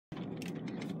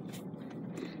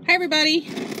Hi everybody.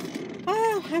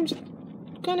 I'm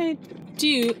gonna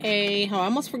do I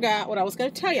almost forgot what I was gonna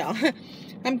tell y'all.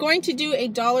 I'm going to do a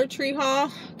Dollar Tree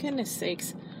haul. Goodness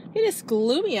sakes, it is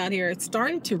gloomy out here. It's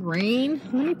starting to rain.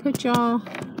 Let me put y'all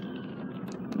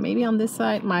maybe on this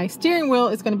side. My steering wheel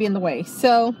is gonna be in the way,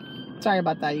 so sorry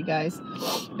about that, you guys,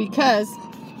 because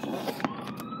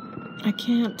I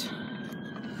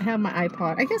have my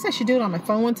iPod. I guess I should do it on my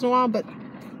phone once in a while, but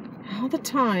all the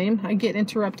time I get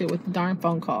interrupted with the darn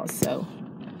phone calls. So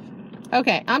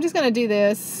okay, I'm just gonna do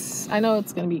this. I know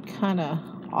it's gonna be kind of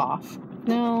off.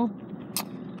 No,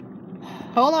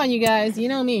 hold on, you guys. You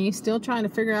know me, still trying to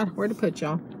figure out where to put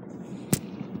y'all.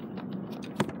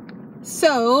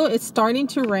 So it's starting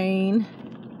to rain.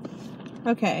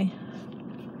 Okay,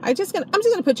 I'm just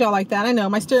gonna put y'all like that. I know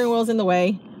my steering wheel's in the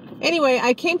way. Anyway,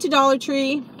 I came to Dollar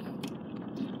Tree.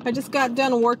 I just got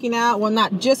done working out. Well,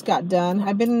 not just got done.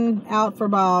 I've been out for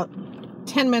about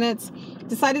 10 minutes.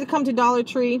 Decided to come to Dollar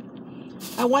Tree.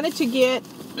 I wanted to get,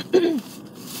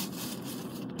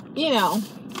 you know,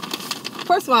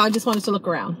 first of all, I just wanted to look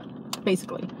around,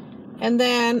 basically. And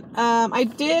then I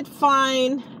did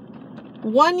find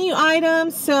one new item.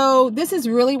 So this is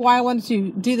really why I wanted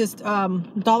to do this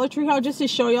Dollar Tree haul, just to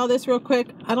show y'all this real quick.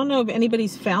 I don't know if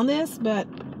anybody's found this, but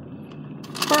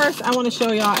first, I want to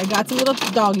show y'all, I got some little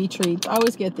doggy treats. I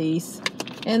always get these.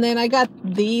 And then I got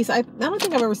these. I don't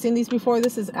think I've ever seen these before.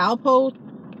 This is Alpo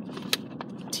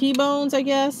T-Bones, I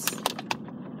guess.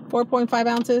 4.5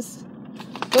 ounces.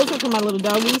 Those are for my little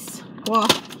doggies. Well,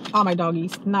 all my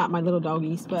doggies. Not my little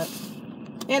doggies, but...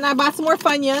 And I bought some more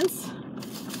Funyuns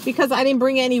because I didn't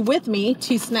bring any with me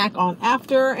to snack on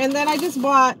after. And then I just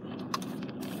bought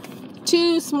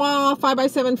 2 small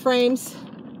 5x7 frames.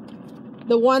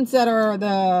 The ones that are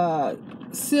the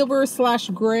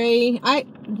silver/gray.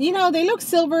 You know, they look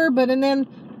silver, but and then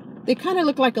they kind of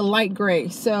look like a light gray.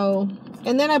 So,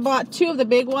 and then I bought 2 of the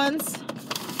big ones.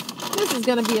 This is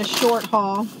going to be a short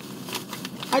haul.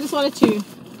 I just wanted to,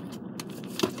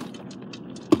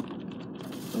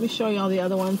 let me show you all the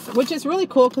other ones, which is really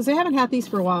cool because they haven't had these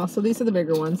for a while. So these are the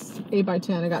bigger ones,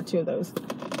 8x10. I got 2 of those.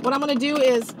 What I'm going to do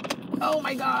is, oh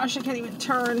my gosh, I can't even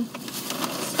turn.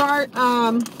 Start,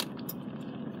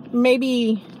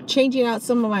 maybe changing out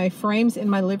some of my frames in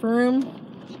my living room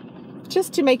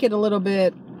just to make it a little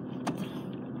bit,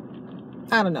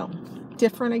 I don't know,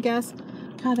 different, I guess.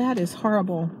 God, that is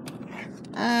horrible.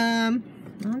 I'm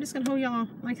just gonna hold y'all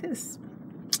like this.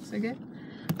 Is that good?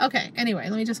 Okay, anyway,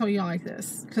 let me just hold y'all like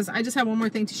this because I just have one more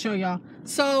thing to show y'all.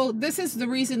 So this is the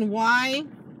reason why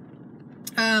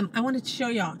I wanted to show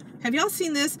y'all. Have y'all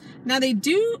seen this? Now they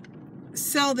do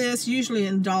sell this usually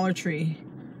in Dollar Tree.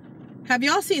 Have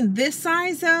y'all seen this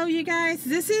size though, you guys?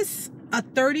 This is a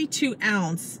 32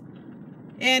 ounce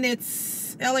and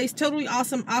it's LA's Totally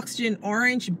Awesome Oxygen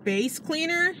Orange Base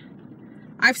Cleaner.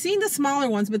 I've seen the smaller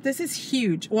ones, but this is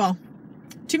huge. Well,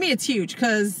 to me it's huge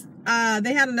because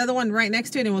they had another one right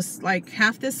next to it. It was like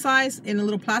half this size in a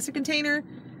little plastic container.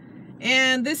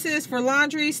 And this is for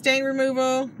laundry, stain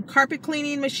removal, carpet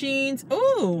cleaning machines.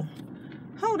 Ooh,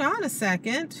 hold on a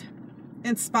second.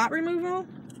 And spot removal.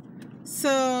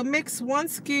 So mix 1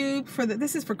 scoop for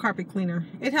this is for carpet cleaner.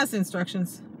 It has the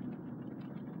instructions.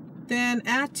 Then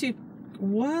add to,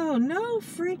 whoa, no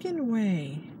freaking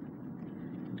way.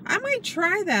 I might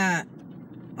try that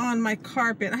on my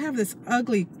carpet. I have this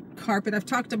ugly carpet. I've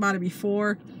talked about it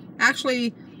before.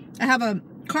 Actually, I have a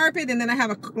carpet and then I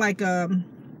have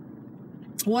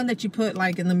one that you put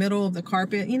like in the middle of the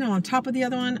carpet, you know, on top of the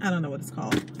other one. I don't know what it's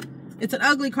called. It's an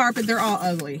ugly carpet. They're all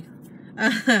ugly.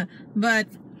 But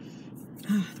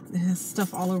there's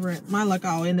stuff all over it. My luck,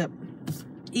 I'll end up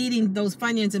eating those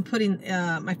Funyuns and putting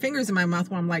my fingers in my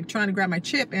mouth while I'm like trying to grab my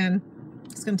chip, and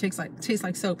it's gonna taste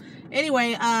like soap.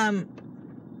 Anyway, and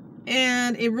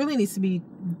it really needs to be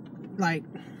like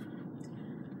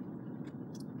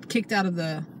kicked out of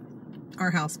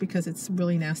our house because it's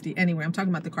really nasty. Anyway, I'm talking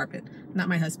about the carpet, not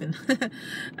my husband.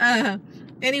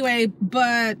 Anyway,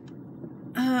 but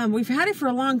we've had it for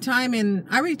a long time, and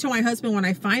I already told my husband when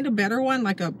I find a better one,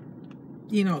 like a,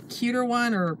 you know, cuter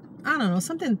one, or I don't know,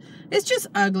 something, it's just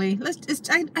ugly.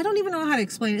 I don't even know how to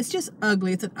explain it. It's just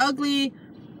ugly. It's an ugly,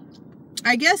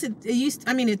 I guess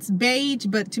I mean, it's beige,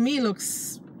 but to me it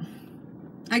looks,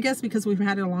 I guess because we've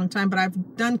had it a long time, but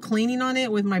I've done cleaning on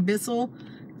it with my Bissell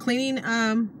cleaning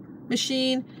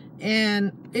machine,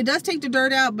 and it does take the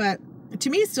dirt out, but to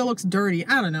me it still looks dirty.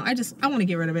 I don't know. I want to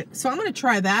get rid of it. So I'm going to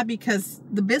try that because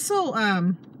the Bissell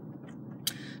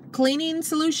cleaning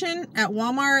solution at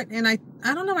Walmart, and I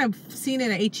don't know if I've seen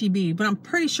it at H-E-B, but I'm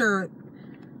pretty sure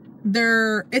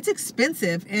it's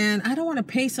expensive, and I don't want to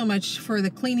pay so much for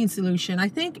the cleaning solution. I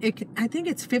think it's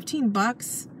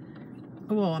 $15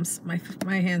 whoa,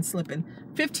 my hand's slipping.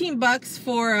 15 bucks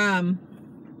for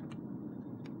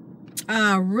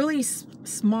a really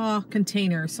small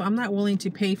container. So I'm not willing to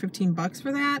pay 15 bucks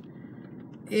for that.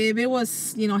 If it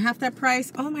was, you know, half that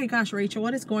price, oh my gosh, Rachel,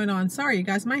 what is going on? Sorry, you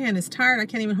guys, my hand is tired. I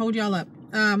can't even hold y'all up.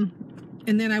 And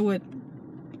then I would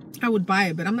buy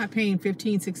it, but I'm not paying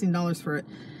 $15-16 for it.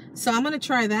 So I'm gonna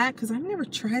try that because I've never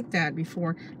tried that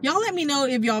before. Y'all let me know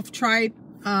if y'all have tried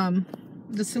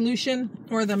the solution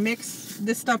or the mix,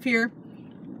 this stuff here,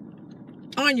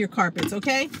 on your carpets,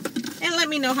 okay? And let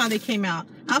me know how they came out.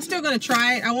 I'm still gonna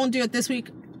try it. I won't do it this week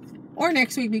or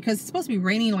next week because it's supposed to be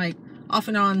raining like off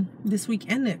and on this week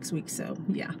and next week. So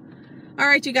yeah. All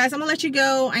right, you guys, I'm gonna let you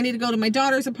go. I need to go to my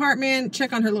daughter's apartment,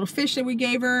 check on her little fish that we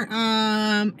gave her,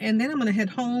 and then I'm gonna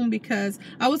head home because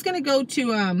I was gonna go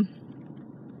to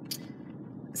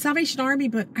Salvation Army,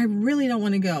 but I really don't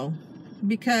want to go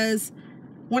because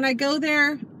when I go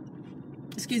there,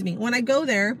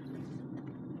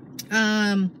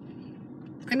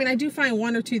 I mean, I do find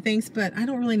one or two things, but I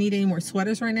don't really need any more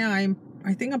sweaters right now.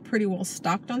 I think I'm pretty well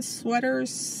stocked on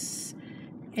sweaters,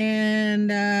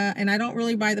 and I don't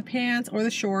really buy the pants or the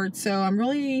shorts, so I'm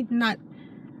really not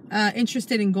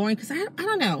interested in going because I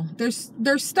don't know.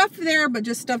 There's stuff there, but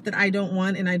just stuff that I don't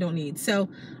want and I don't need. So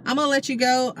I'm gonna let you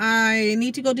go. I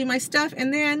need to go do my stuff,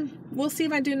 and then we'll see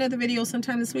if I do another video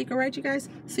sometime this week. All right, you guys.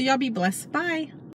 So y'all be blessed. Bye.